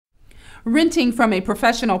Renting from a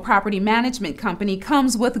professional property management company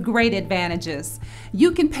comes with great advantages.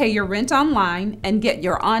 You can pay your rent online and get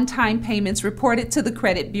your on-time payments reported to the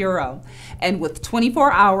credit bureau. And with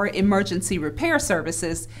 24-hour emergency repair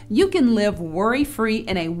services, you can live worry-free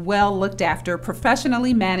in a well-looked-after,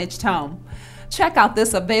 professionally managed home. Check out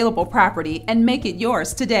this available property and make it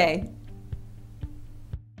yours today.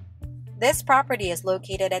 This property is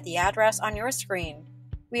located at the address on your screen.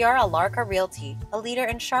 We are Alarca Realty, a leader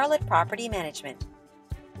in Charlotte property management.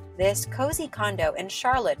 This cozy condo in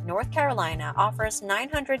Charlotte, North Carolina offers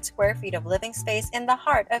 900 square feet of living space in the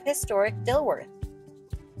heart of historic Dilworth.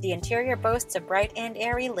 The interior boasts a bright and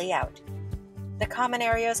airy layout. The common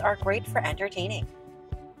areas are great for entertaining.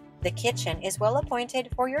 The kitchen is well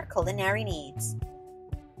appointed for your culinary needs.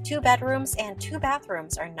 2 bedrooms and 2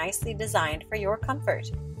 bathrooms are nicely designed for your comfort.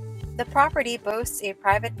 The property boasts a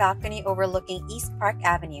private balcony overlooking E Park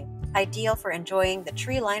Avenue, ideal for enjoying the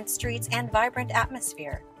tree-lined streets and vibrant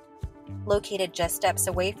atmosphere. Located just steps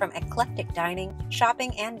away from eclectic dining,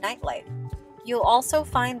 shopping, and nightlife. You'll also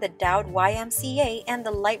find the Dowd YMCA and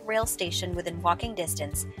the light rail station within walking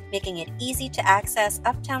distance, making it easy to access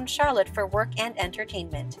uptown Charlotte for work and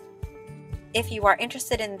entertainment. If you are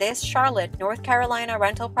interested in this Charlotte, North Carolina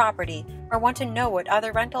rental property or want to know what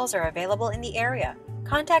other rentals are available in the area,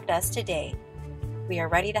 contact us today. We are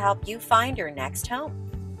ready to help you find your next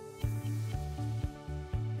home.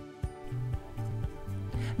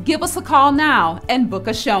 Give us a call now and book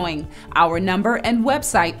a showing. Our number and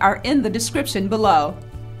website are in the description below.